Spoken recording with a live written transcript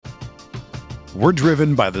We're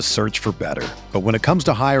driven by the search for better. But when it comes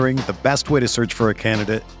to hiring, the best way to search for a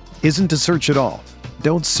candidate isn't to search at all.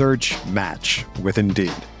 Don't search, match with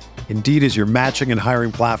Indeed. Indeed is your matching and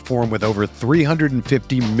hiring platform with over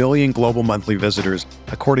 350 million global monthly visitors,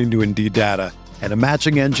 according to Indeed data, and a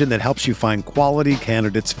matching engine that helps you find quality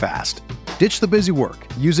candidates fast. Ditch the busy work.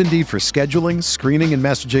 Use Indeed for scheduling, screening, and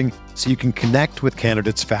messaging so you can connect with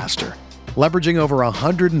candidates faster. Leveraging over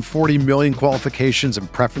 140 million qualifications and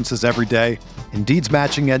preferences every day, Indeed's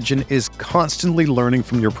matching engine is constantly learning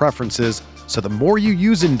from your preferences, so the more you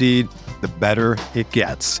use Indeed, the better it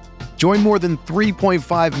gets. Join more than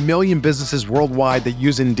 3.5 million businesses worldwide that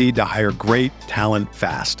use Indeed to hire great talent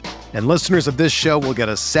fast. And listeners of this show will get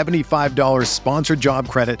a $75 sponsored job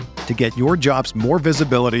credit to get your jobs more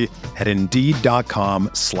visibility at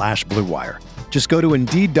Indeed.com/Blue Wire. Just go to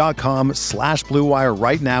Indeed.com/Blue Wire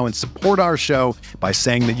right now and support our show by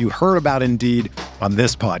saying that you heard about Indeed on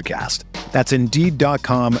this podcast. That's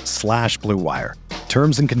Indeed.com/Blue Wire.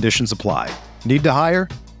 Terms and conditions apply. Need to hire?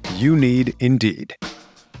 You need Indeed.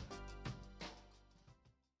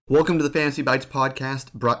 Welcome to the Fantasy Bites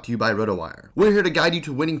podcast, brought to you by RotoWire. We're here to guide you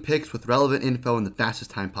to winning picks with relevant info in the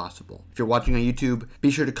fastest time possible. If you're watching on YouTube,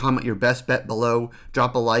 be sure to comment your best bet below,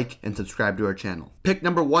 drop a like, and subscribe to our channel. Pick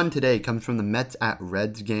number 1 today comes from the Mets at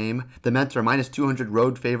Reds game. The Mets are minus 200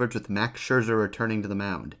 road favorites with Max Scherzer returning to the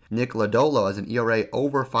mound. Nick Lodolo has an ERA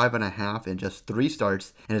over 5.5 in just 3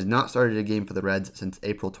 starts and has not started a game for the Reds since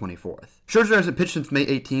April 24th. Scherzer hasn't pitched since May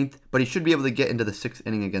 18th, but he should be able to get into the 6th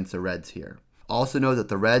inning against the Reds here. Also know that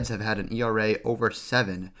the Reds have had an ERA over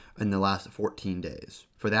 7 in the last 14 days.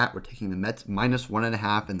 For that, we're taking the Mets minus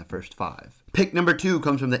 1.5 in the first 5. Pick number 2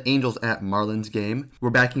 comes from the Angels at Marlins game. We're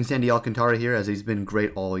backing Sandy Alcantara here as he's been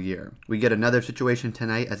great all year. We get another situation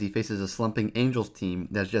tonight as he faces a slumping Angels team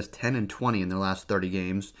that's just 10-20 in their last 30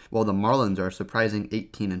 games, while the Marlins are a surprising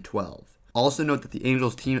 18-12. Also note that the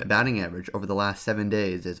Angels team batting average over the last 7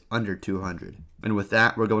 days is under 200. And with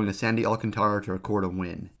that, we're going to Sandy Alcantara to record a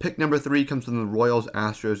win. Pick number 3 comes from the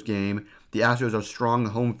Royals-Astros game. The Astros are strong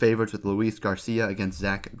home favorites with Luis Garcia against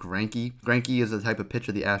Zach Greinke. Greinke is the type of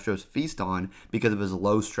pitcher the Astros feast on because of his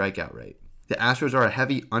low strikeout rate. The Astros are a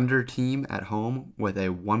heavy under team at home with a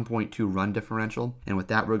 1.2 run differential, and with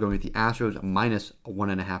that we're going with the Astros minus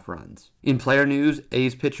 1.5 runs. In player news,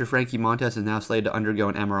 A's pitcher Frankie Montas is now slated to undergo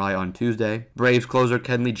an MRI on Tuesday. Braves closer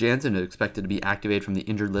Kenley Jansen is expected to be activated from the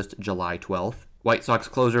injured list July 12th. White Sox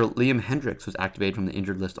closer Liam Hendriks was activated from the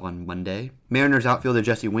injured list on Monday. Mariners outfielder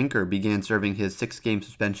Jesse Winker began serving his 6-game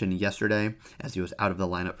suspension yesterday as he was out of the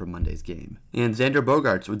lineup for Monday's game. And Xander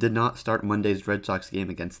Bogaerts did not start Monday's Red Sox game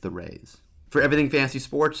against the Rays. For everything fantasy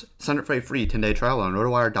sports, sign up for a free 10-day trial on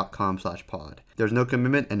rotowire.com/pod. There's no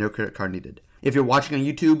commitment and no credit card needed. If you're watching on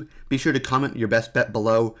YouTube, be sure to comment your best bet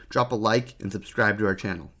below, drop a like, and subscribe to our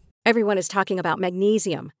channel. Everyone is talking about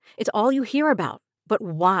magnesium. It's all you hear about. But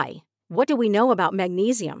why? What do we know about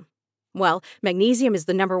magnesium? Well, magnesium is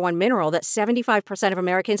the number 1 mineral that 75% of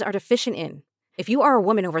Americans are deficient in. If you are a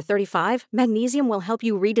woman over 35, magnesium will help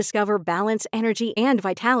you rediscover balance, energy, and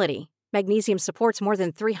vitality. Magnesium supports more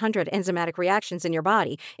than 300 enzymatic reactions in your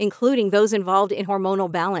body, including those involved in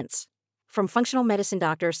hormonal balance. From functional medicine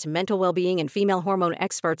doctors to mental well-being and female hormone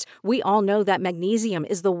experts, we all know that magnesium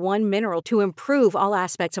is the one mineral to improve all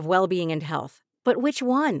aspects of well-being and health. But which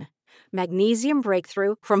one? Magnesium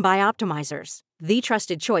Breakthrough from Bioptimizers, the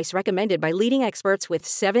trusted choice recommended by leading experts with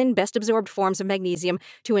 7 best-absorbed forms of magnesium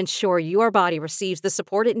to ensure your body receives the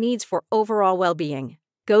support it needs for overall well-being.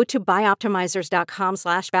 Go to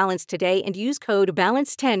bioptimizers.com/balance today and use code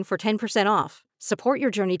BALANCE10 for 10% off. Support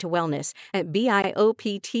your journey to wellness at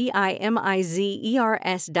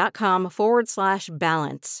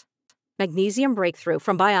bioptimizers.com/balance. Magnesium Breakthrough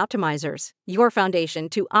from Bioptimizers, your foundation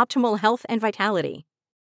to optimal health and vitality.